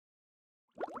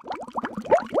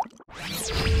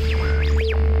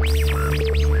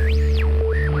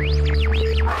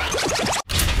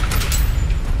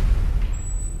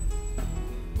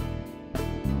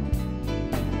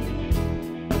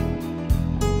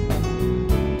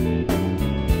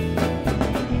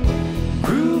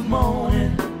Groove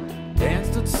morning,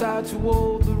 danced outside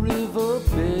toward the river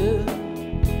bed.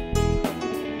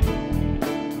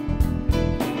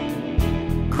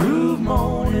 Groove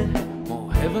morning,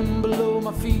 more heaven below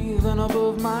my feet than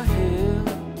above my head.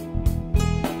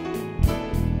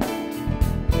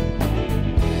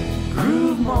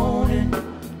 Groove morning,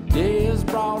 day has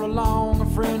brought along a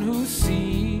friend who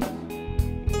sees.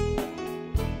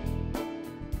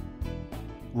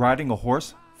 Riding a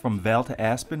horse from Vail to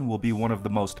Aspen will be one of the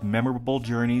most memorable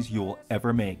journeys you will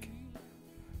ever make.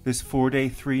 This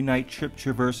 4-day, 3-night trip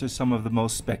traverses some of the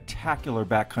most spectacular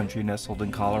backcountry nestled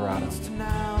in Colorado.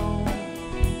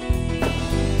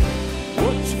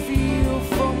 What you feel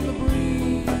from the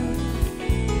breeze.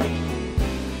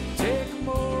 Take a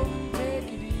moment,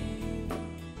 take it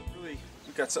easy.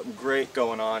 We've got something great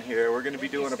going on here. We're going to be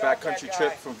doing a backcountry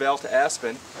trip from Vail to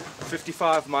Aspen, a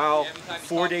 55-mile,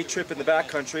 4-day trip in the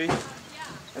backcountry.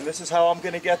 And this is how I'm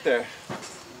going to get there.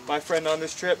 My friend on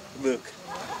this trip, Luke.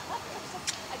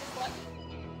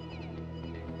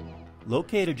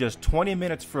 Located just 20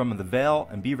 minutes from the Vail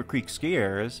and Beaver Creek ski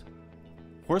areas,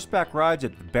 horseback rides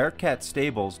at the Bearcat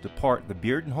Stables depart the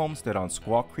Bearden Homestead on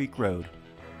Squaw Creek Road.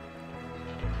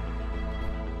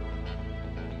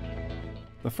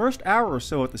 The first hour or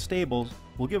so at the stables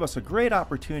will give us a great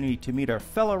opportunity to meet our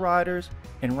fellow riders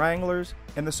and wranglers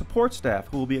and the support staff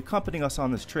who will be accompanying us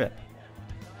on this trip.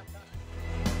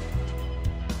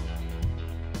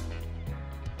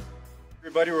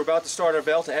 Everybody, we're about to start our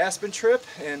Vail to Aspen trip,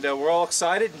 and we're all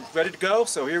excited and ready to go,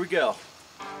 so here we go.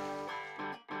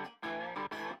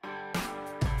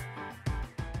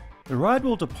 The ride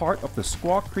will depart up the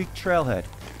Squaw Creek trailhead,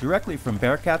 directly from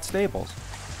Bearcat Stables.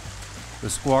 The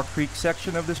Squaw Creek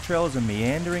section of this trail is a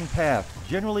meandering path,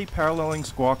 generally paralleling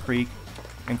Squaw Creek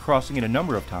and crossing it a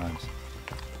number of times.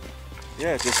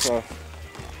 Yeah, just,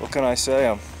 what can I say?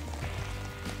 I'm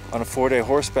on a 4-day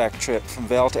horseback trip from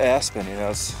Vail to Aspen, you know,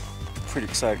 it's pretty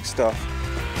exciting stuff.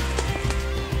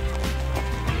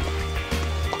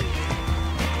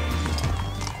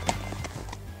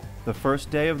 The first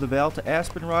day of the Vail to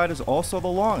Aspen ride is also the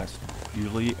longest,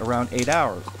 usually around 8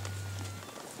 hours.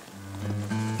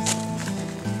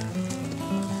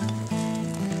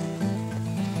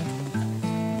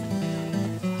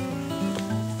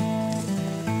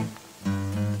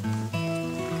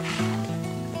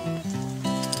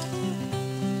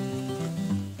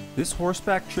 This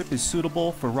horseback trip is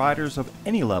suitable for riders of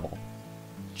any level.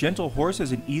 Gentle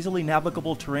horses and easily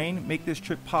navigable terrain make this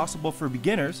trip possible for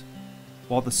beginners,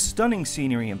 while the stunning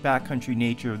scenery and backcountry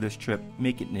nature of this trip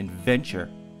make it an adventure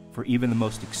for even the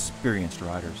most experienced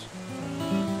riders.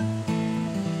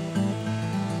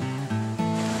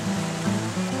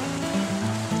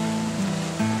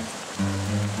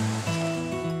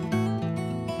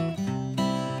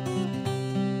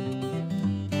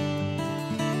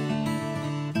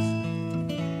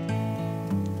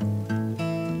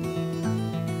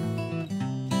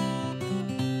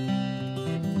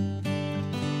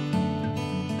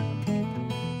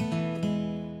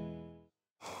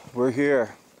 We're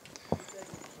here.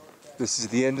 This is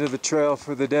the end of the trail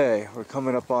for the day. We're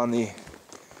coming up on the,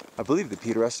 I believe, the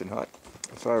Peter Eston hut,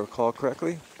 if I recall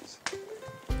correctly.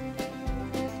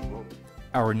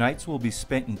 Our nights will be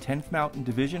spent in 10th Mountain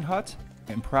Division huts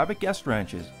and private guest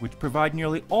ranches, which provide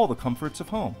nearly all the comforts of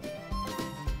home.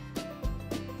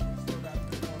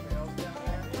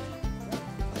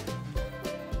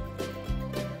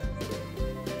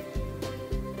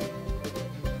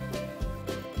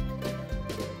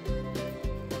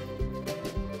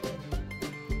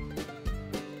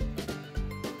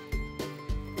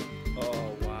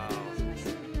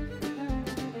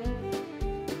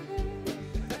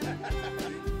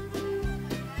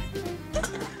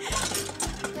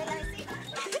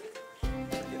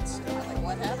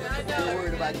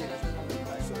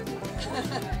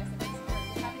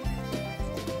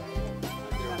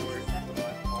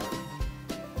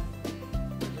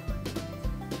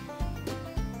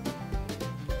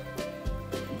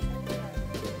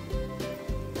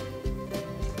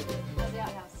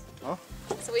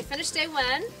 So we finished day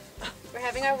one. We're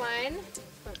having our wine.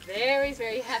 We're very,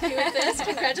 very happy with this.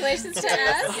 Congratulations to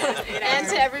us and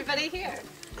to everybody here.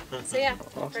 So yeah,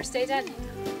 first day done.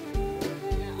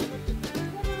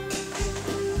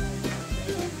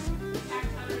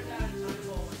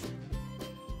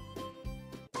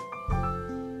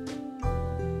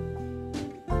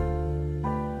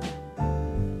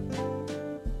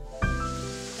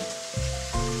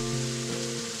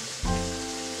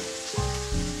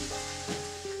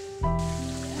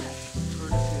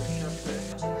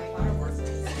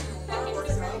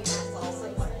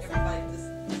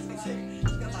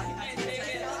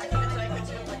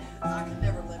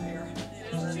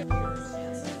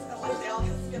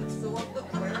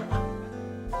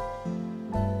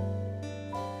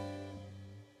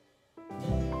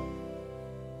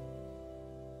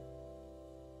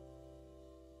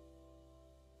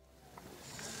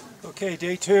 Okay,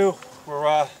 day 2.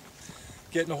 We're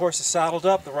getting the horses saddled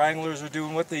up. The wranglers are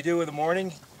doing what they do in the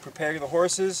morning, preparing the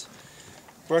horses,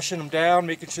 brushing them down,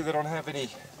 making sure they don't have any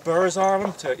burrs on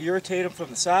them to irritate them from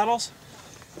the saddles,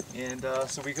 and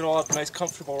so we can all have a nice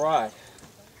comfortable ride.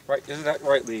 Right, isn't that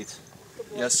right, Leeds?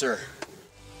 Yes, sir.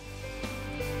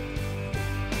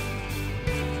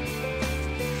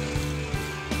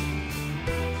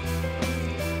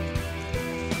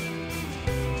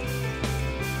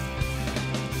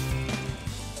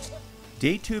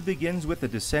 Day 2 begins with the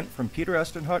descent from Peter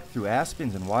Eston Hut through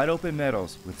Aspens and wide open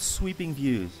meadows with sweeping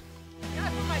views. I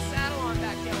gotta put my saddle on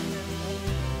back down here.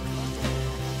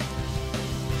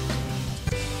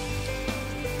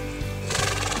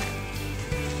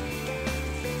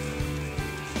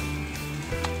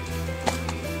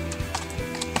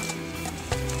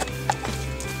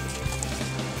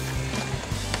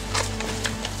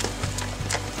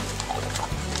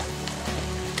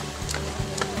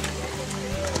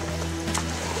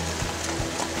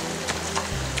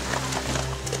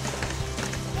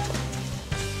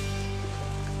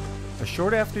 A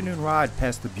short afternoon ride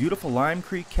past the beautiful Lime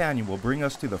Creek Canyon will bring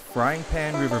us to the Frying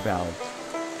Pan River Valley.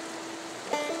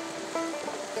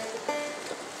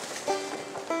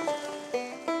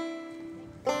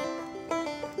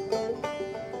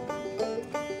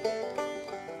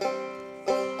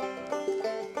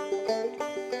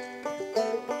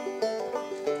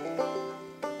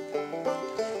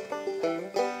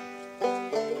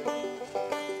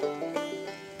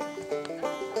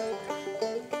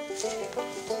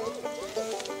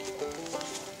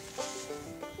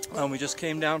 We just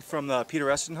came down from the Peter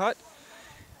Eston Hut,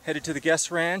 headed to the guest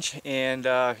ranch, and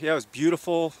yeah, it was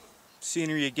beautiful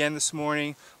scenery again this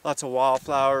morning. Lots of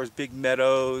wildflowers, big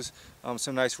meadows,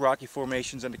 some nice rocky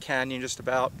formations in the canyon just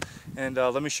about. And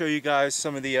let me show you guys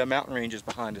some of the mountain ranges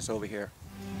behind us over here.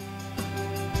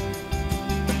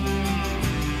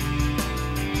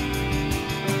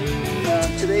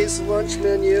 Today's lunch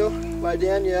menu by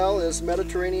Danielle is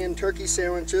Mediterranean turkey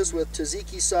sandwiches with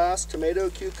tzatziki sauce, tomato,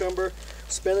 cucumber,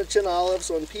 spinach and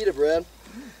olives on pita bread,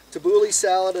 tabbouleh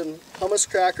salad and hummus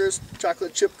crackers,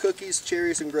 chocolate chip cookies,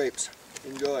 cherries and grapes.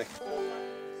 Enjoy.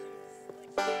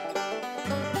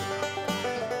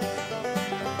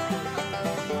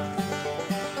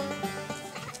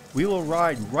 We will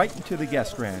ride right into the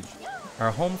guest ranch,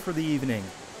 our home for the evening.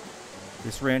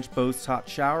 This ranch boasts hot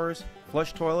showers,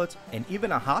 flush toilets, and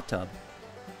even a hot tub.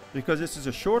 Because this is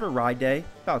a shorter ride day,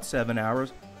 about 7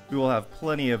 hours, we will have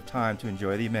plenty of time to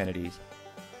enjoy the amenities.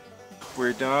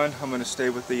 We're done. I'm going to stay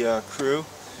with the crew,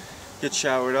 get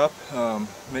showered up,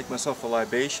 make myself a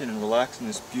libation and relax in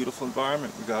this beautiful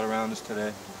environment we got around us today.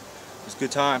 It was a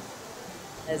good time.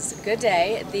 It was a good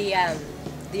day.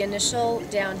 The initial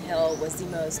downhill was the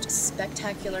most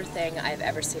spectacular thing I've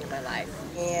ever seen in my life.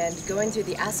 And going through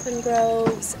the aspen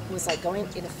groves was like going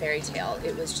in a fairy tale.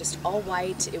 It was just all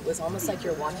white. It was almost like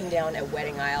you're walking down a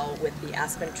wedding aisle with the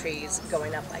aspen trees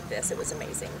going up like this. It was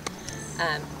amazing.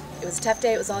 It was a tough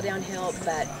day. It was all downhill,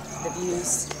 but the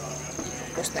views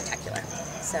were spectacular.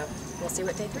 So we'll see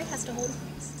what day 3 has to hold.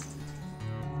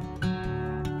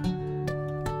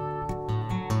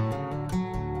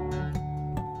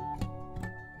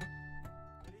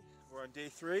 We're on day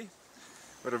 3. We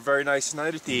had a very nice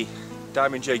night at the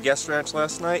Diamond J Guest Ranch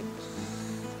last night.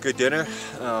 Good dinner,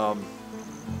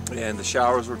 and the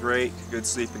showers were great. Good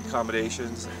sleeping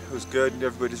accommodations. It was good.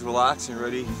 Everybody's relaxed and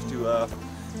ready to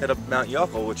head up Mount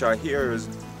Yuckel, which I hear is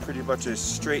pretty much a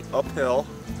straight uphill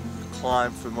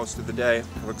climb for most of the day.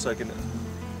 It looks like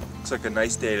a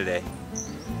nice day today.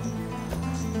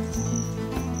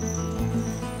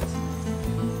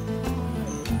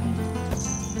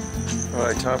 All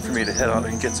right, time for me to head out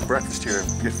and get some breakfast here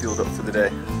and get fueled up for the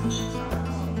day.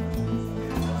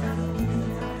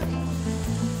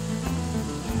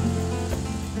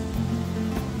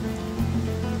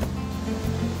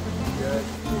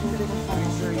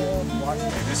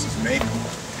 This is maple.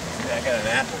 Yeah, I got an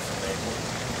apple from maple.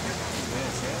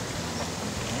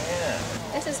 Yeah.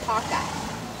 This is Hawkeye.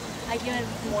 I give him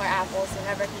more apples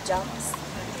whenever he jumps.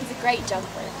 He's a great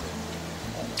jumper.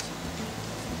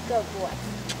 Go boy.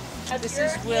 This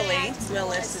is Willie.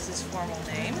 Willis is his formal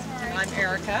name. I'm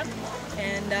Erica,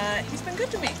 and he's been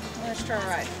good to me last our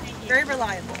ride. Very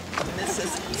reliable. This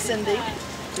is Cindy.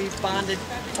 We've bonded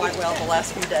quite well the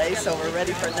last few days, so we're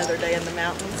ready for another day in the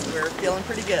mountains. We're feeling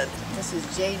pretty good. This is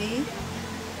JD,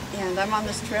 and I'm on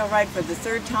this trail ride for the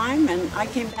 3rd time, and I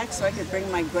came back so I could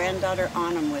bring my granddaughter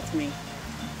Autumn with me.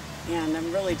 And I'm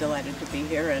really delighted to be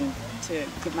here and to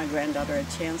give my granddaughter a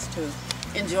chance to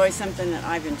enjoy something that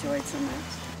I've enjoyed so much.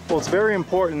 Well, it's very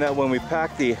important that when we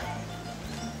pack the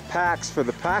packs for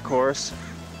the pack horse,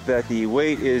 that the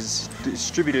weight is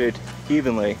distributed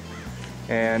evenly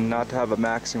and not to have a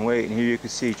maxing weight. And here you can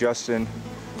see Justin,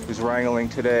 who's wrangling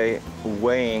today,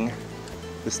 weighing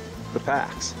the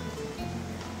packs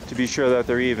to be sure that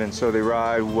they're even so they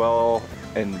ride well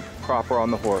and proper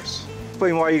on the horse.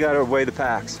 Explain why you got to weigh the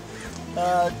packs.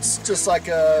 It's just like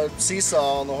a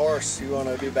seesaw on the horse. You want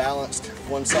to be balanced. If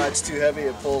one side's too heavy,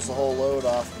 it pulls the whole load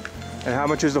off. And how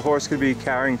much is the horse going to be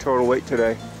carrying total weight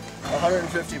today?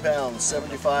 150 pounds,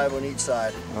 75 on each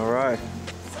side. All right.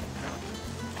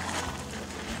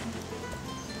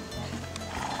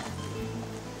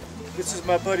 This is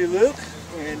my buddy Luke,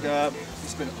 and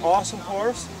he's been an awesome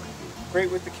horse.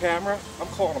 Great with the camera. I'm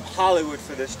calling him Hollywood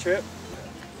for this trip.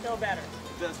 Feel better.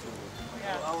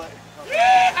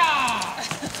 Yeah.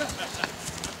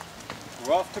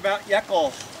 We're off to Mount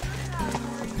Yekel.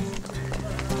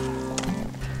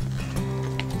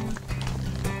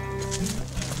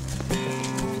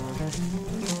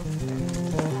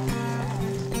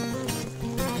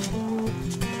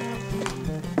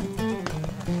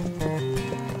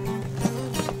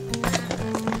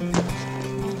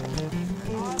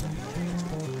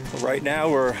 Right now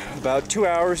we're about 2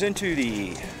 hours into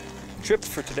the trip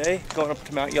for today, going up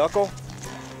to Mount Yekel,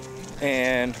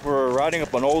 and we're riding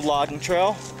up an old logging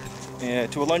trail and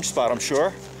to a lunch spot, I'm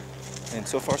sure, and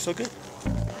so far so good.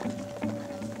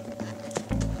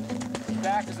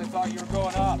 Back as I thought you were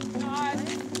going up.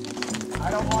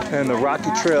 And the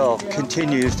rocky trail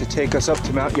continues to take us up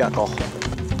to Mount Yekel.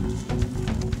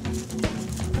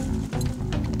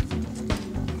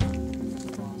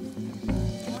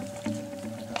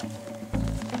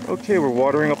 Okay, we're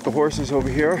watering up the horses over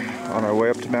here on our way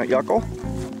up to Mount Yekel.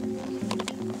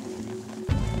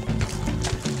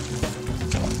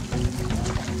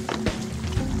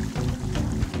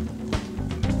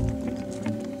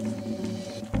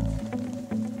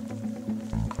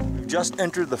 We've just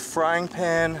entered the Frying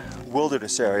Pan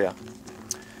Wilderness area,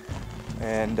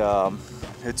 and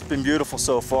it's been beautiful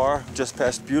so far. Just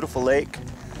past beautiful lake.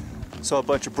 Saw a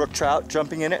bunch of brook trout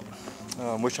jumping in it.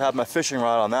 Wish I had my fishing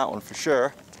rod on that one for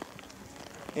sure.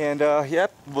 And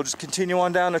yep, we'll just continue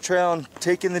on down the trail and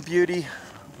take in the beauty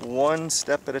one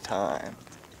step at a time.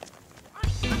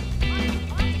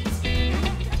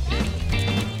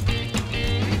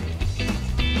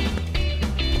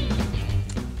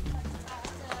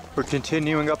 We're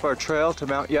continuing up our trail to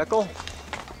Mount Yekel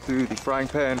through the Frying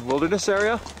Pan Wilderness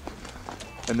area.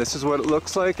 And this is what it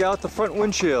looks like out the front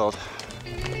windshield.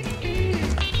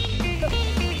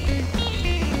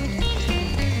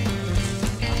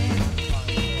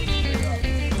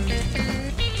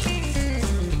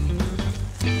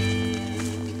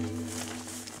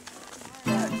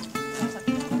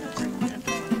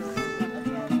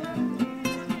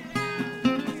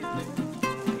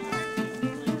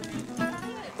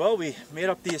 Well, we made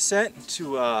up the ascent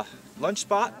to a lunch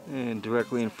spot, and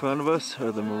directly in front of us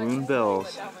are the maroon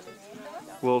bells.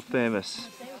 World famous,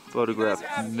 photographed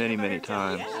many, many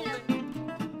times.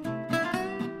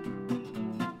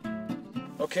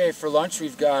 Okay, for lunch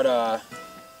we've got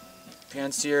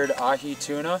pan-seared ahi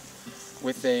tuna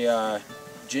with a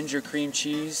ginger cream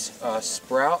cheese,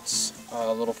 sprouts,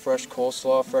 a little fresh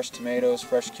coleslaw, fresh tomatoes,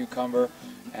 fresh cucumber,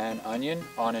 and onion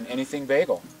on an anything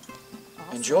bagel.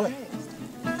 Awesome. Enjoy.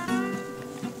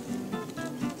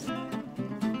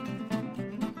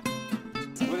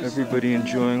 Everybody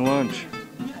enjoying lunch.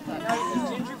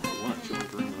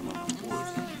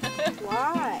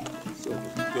 Why?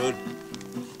 Good.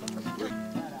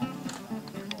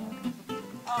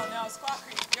 Oh no, Squaw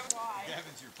Creek, why?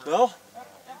 Well,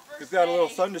 we've got a little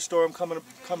thunderstorm coming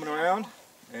around,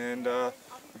 and we're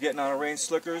getting on our rain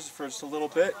slickers for just a little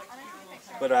bit.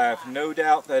 But I have no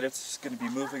doubt that it's going to be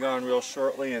moving on real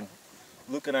shortly, and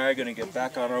Luke and I are going to get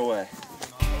back on our way.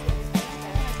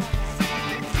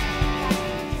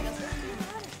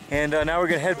 And now we're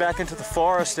going to head back into the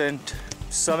forest and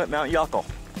summit Mount Yekel.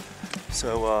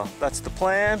 So that's the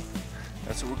plan.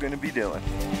 That's what we're going to be doing.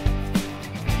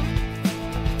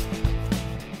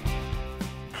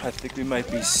 I think we might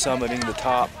be summiting the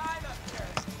top,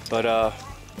 but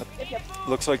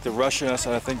looks like they're rushing us,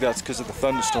 and I think that's because of the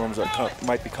thunderstorms that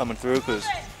might be coming through, because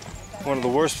one of the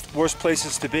worst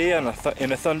places to be in a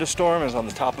thunderstorm is on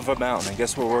the top of a mountain. And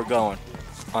guess where we're going?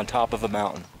 On top of a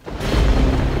mountain.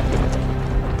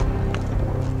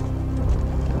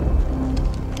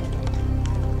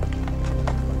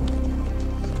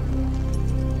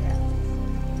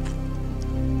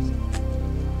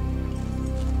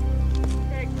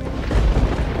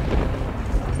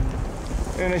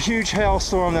 In a huge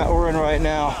hailstorm that we're in right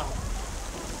now.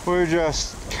 We're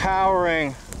just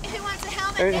cowering. Who wants a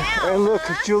helmet now? And look,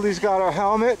 Julie's got our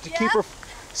helmet to keep her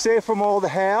safe from all the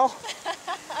hail.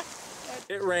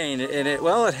 It rained and it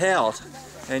hailed,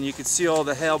 and you can see all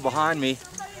the hail behind me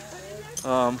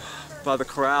by the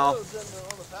corral.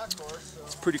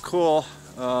 It's pretty cool.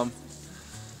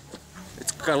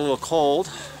 It's got a little cold,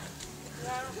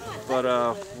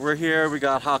 but we're here. We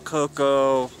got hot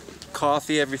cocoa,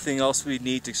 coffee, everything else we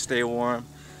need to stay warm.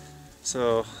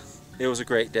 So it was a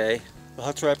great day. The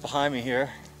hut's right behind me here,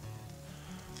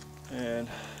 and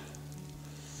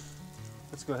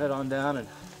let's go head on down and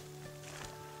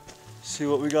see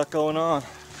what we got going on.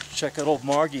 Check out old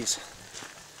Margie's.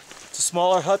 It's a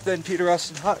smaller hut than Peter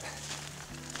Rustin hut,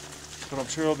 but I'm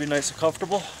sure it'll be nice and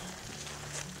comfortable.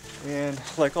 And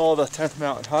like all the 10th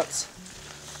Mountain huts,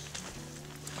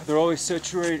 they're always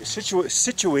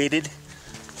situated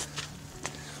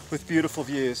with beautiful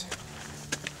views.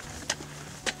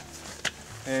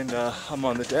 And I'm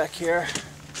on the deck here,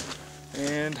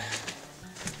 and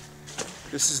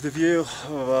this is the view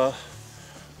of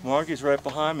Margie's right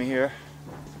behind me here.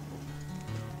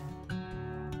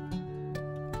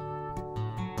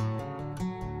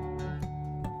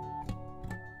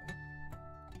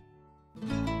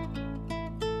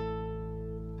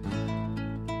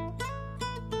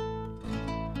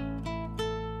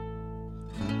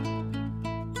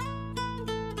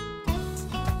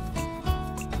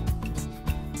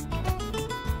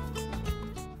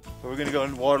 We're going to go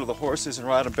and water the horses and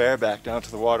ride them bareback down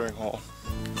to the watering hole.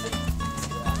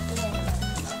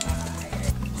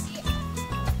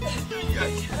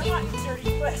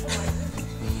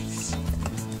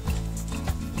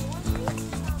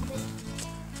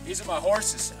 These are my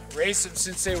horses. Raised them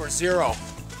since they were 0.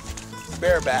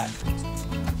 Bareback.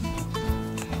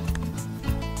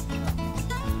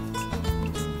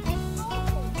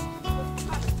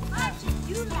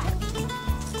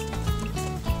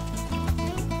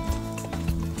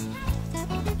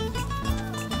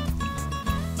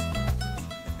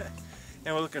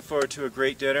 And we're looking forward to a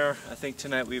great dinner. I think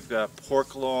tonight we've got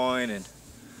pork loin and,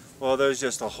 well, there's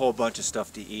just a whole bunch of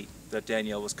stuff to eat that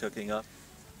Danielle was cooking up.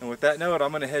 And with that note,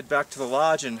 I'm going to head back to the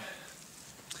lodge and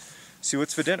see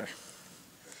what's for dinner.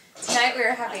 Tonight we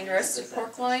are having roasted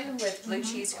pork loin with blue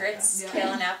cheese grits,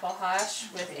 kale and apple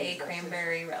hash with a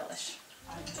cranberry relish.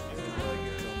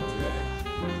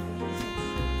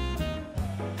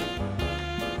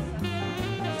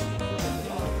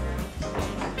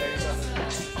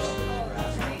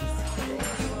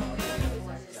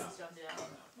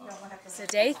 So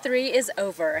day 3 is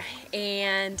over,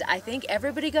 and I think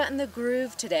everybody got in the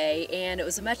groove today, and it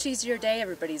was a much easier day.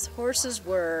 Everybody's horses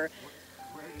were,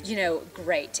 you know,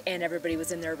 great, and everybody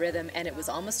was in their rhythm, and it was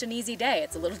almost an easy day.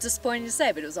 It's a little disappointing to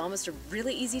say, but it was almost a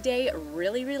really easy day,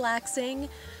 really relaxing,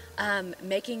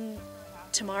 making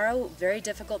tomorrow very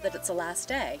difficult that it's the last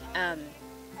day.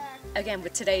 Again,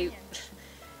 with today,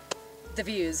 the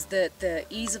views, the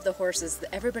ease of the horses,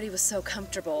 everybody was so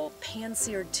comfortable.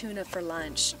 Pan-seared tuna for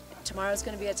lunch. Tomorrow's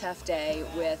going to be a tough day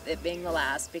with it being the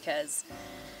last because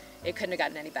it couldn't have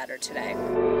gotten any better today.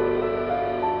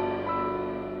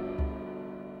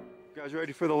 You guys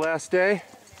ready for the last day?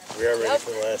 We are ready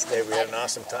for the last day. We had an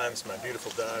awesome time. It's my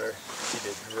beautiful daughter. She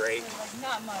did great.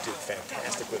 Did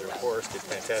fantastic with her horse. Did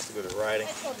fantastic with her riding.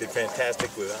 Did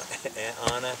fantastic with Aunt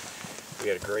Anna. We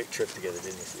had a great trip together,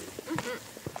 didn't you, Stevie?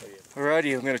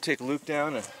 Alrighty, I'm going to take Luke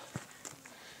down and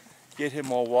get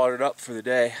him all watered up for the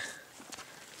day.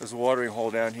 There's a watering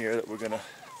hole down here that we're going to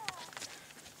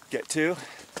get to.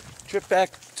 Trip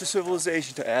back to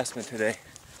civilization to Aspen today.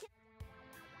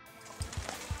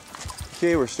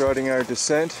 Okay, we're starting our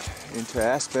descent into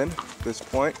Aspen at this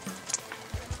point.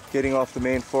 Getting off the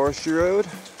main forestry road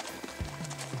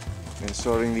and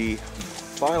starting the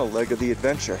final leg of the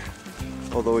adventure.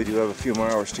 Although we do have a few more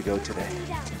hours to go today.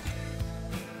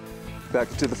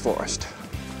 Back into the forest,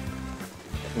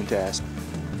 into Aspen.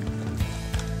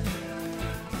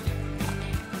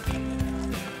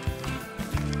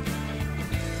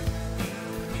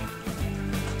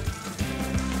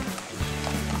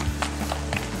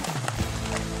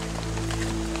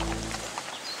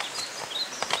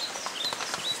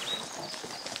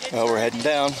 Well, we're heading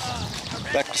down,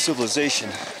 back to civilization,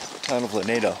 town of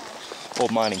Lanedo,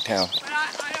 old mining town.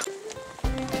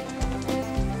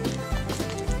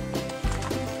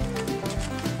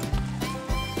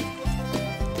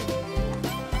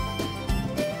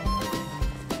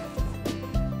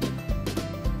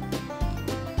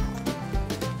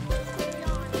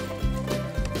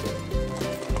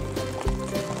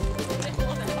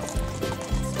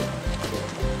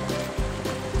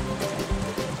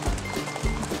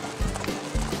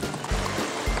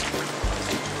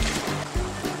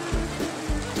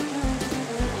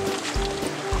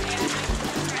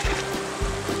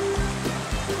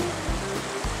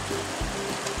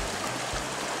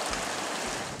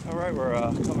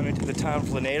 We're coming into the town of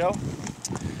Lanedo,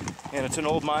 and it's an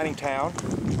old mining town,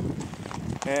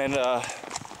 and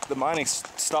the mining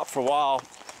stopped for a while.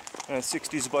 In the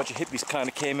 60s, a bunch of hippies kind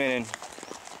of came in and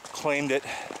claimed it,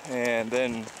 and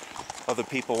then other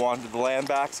people wanted the land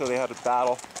back, so they had a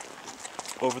battle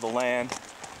over the land,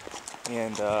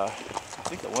 and I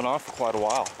think that went on for quite a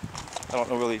while. I don't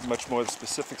know really much more of the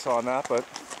specifics on that, but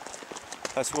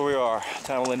that's where we are,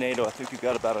 town of Lanedo. I think we've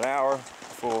got about an hour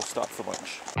before we'll stop for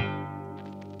lunch.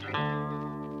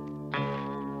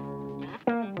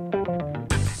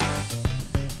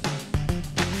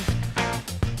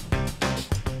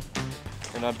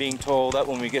 And I'm being told that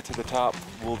when we get to the top,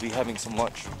 we'll be having some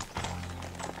lunch.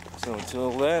 So until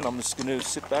then, I'm just going to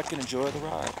sit back and enjoy the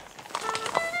ride.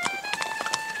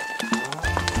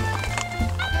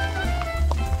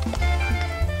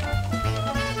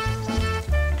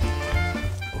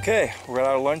 Okay, we're at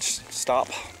our lunch stop,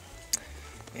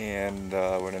 and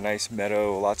we're in a nice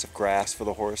meadow, lots of grass for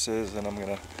the horses, and I'm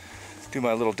gonna do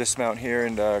my little dismount here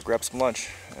and grab some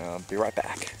lunch. Be right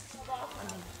back.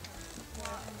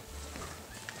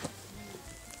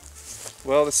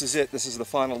 Well, this is it. This is the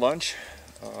final lunch,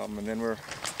 and then we're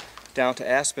down to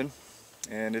Aspen,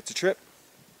 and it's a trip.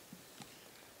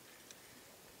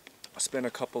 I spent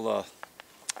a couple of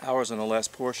hours on the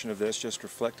last portion of this just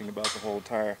reflecting about the whole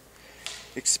entire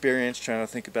experience, trying to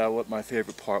think about what my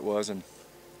favorite part was, and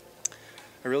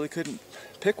I really couldn't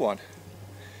pick one.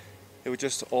 It was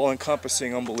just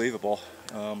all-encompassing, unbelievable.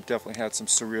 Definitely had some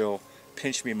surreal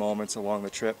pinch-me moments along the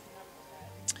trip.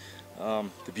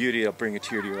 The beauty will bring a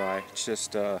tear to your eye. It's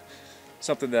just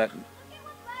something that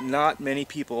not many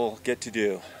people get to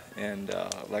do, and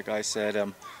like I said,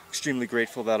 I'm extremely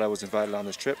grateful that I was invited on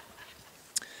this trip.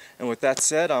 And with that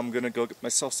said, I'm gonna go get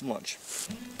myself some lunch.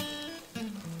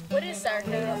 What is sour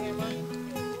cream?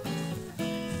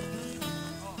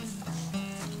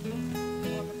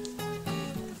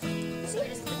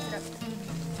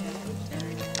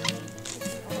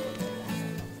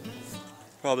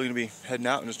 Probably going to be heading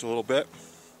out in just a little bit.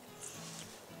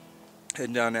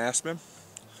 Heading down to Aspen.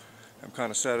 I'm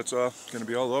kind of sad it's going to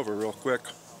be all over real quick.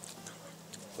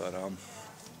 But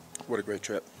what a great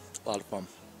trip. A lot of fun.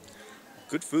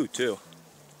 Good food too.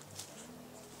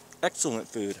 Excellent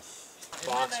food.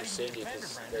 Fox or Cindy,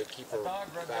 because they keep her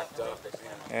backed up.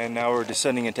 And now we're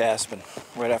descending into Aspen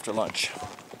right after lunch.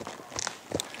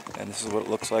 And this is what it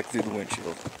looks like through the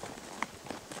windshield.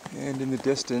 And in the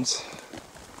distance,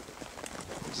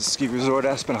 there's a ski resort,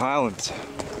 Aspen Highlands.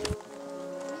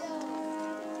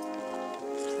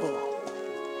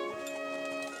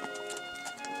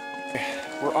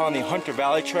 We're on the Hunter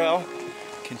Valley Trail,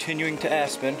 continuing to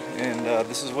Aspen, and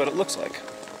this is what it looks like.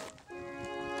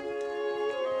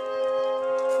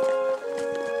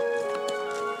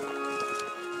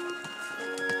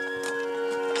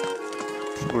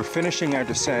 We're finishing our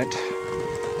descent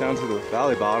down to the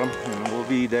valley bottom, and we'll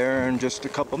be there in just a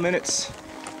couple minutes.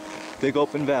 Big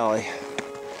open valley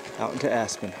out into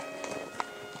Aspen.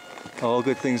 All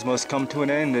good things must come to an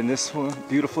end, and this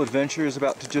beautiful adventure is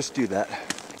about to just do that.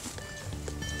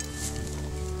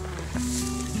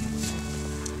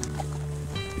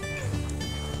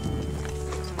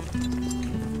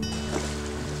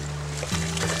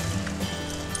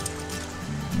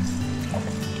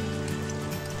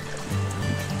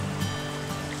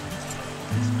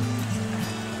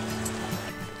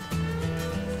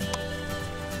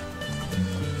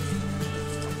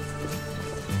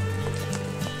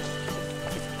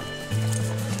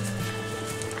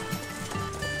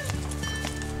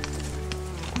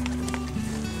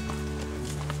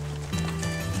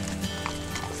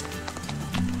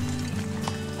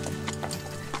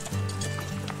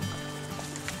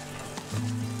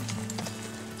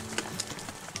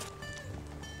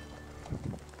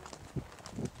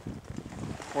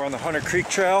 We're on the Hunter Creek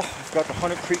Trail. I've got the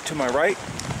Hunter Creek to my right.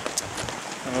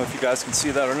 I don't know if you guys can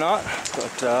see that or not,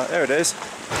 but there it is.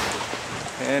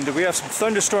 And we have some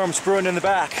thunderstorms brewing in the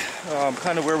back,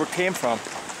 kind of where we came from.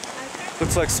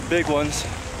 Looks like some big ones,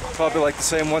 probably like the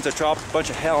same ones that dropped a bunch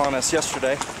of hail on us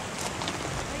yesterday.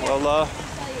 Well,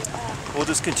 we'll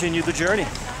just continue the journey.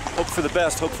 Hope for the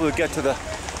best. Hopefully we'll get to the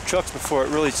trucks before it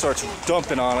really starts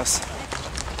dumping on us.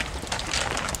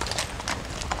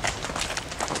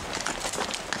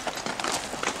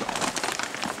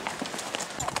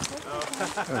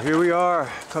 Here we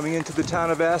are, coming into the town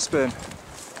of Aspen.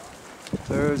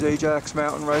 There's Ajax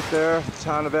Mountain right there, the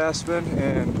town of Aspen,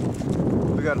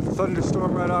 and we got a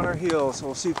thunderstorm right on our heels, so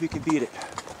we'll see if we can beat it.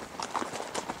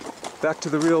 Back to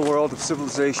the real world of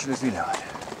civilization as we know it.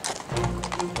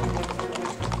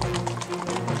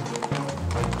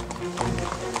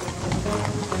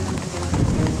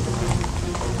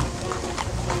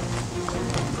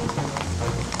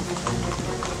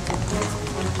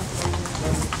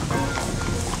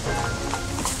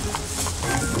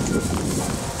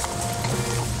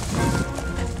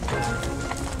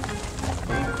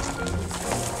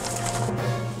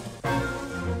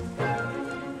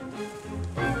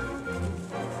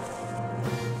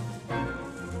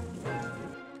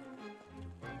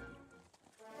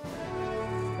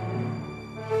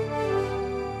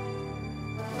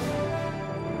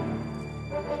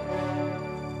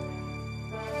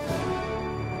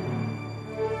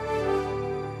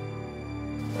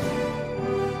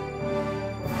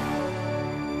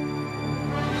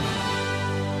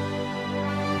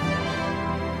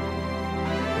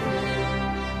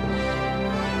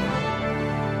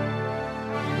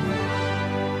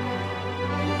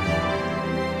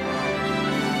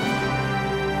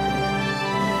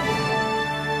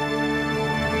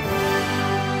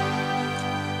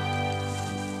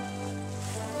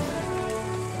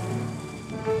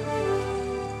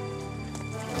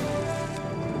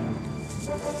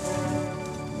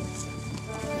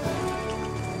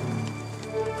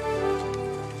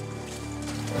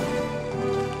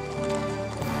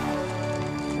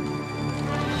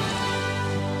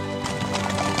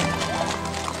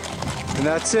 And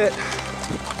that's it.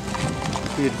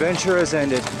 The adventure has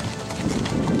ended.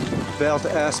 Vail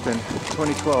to Aspen,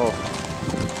 2012.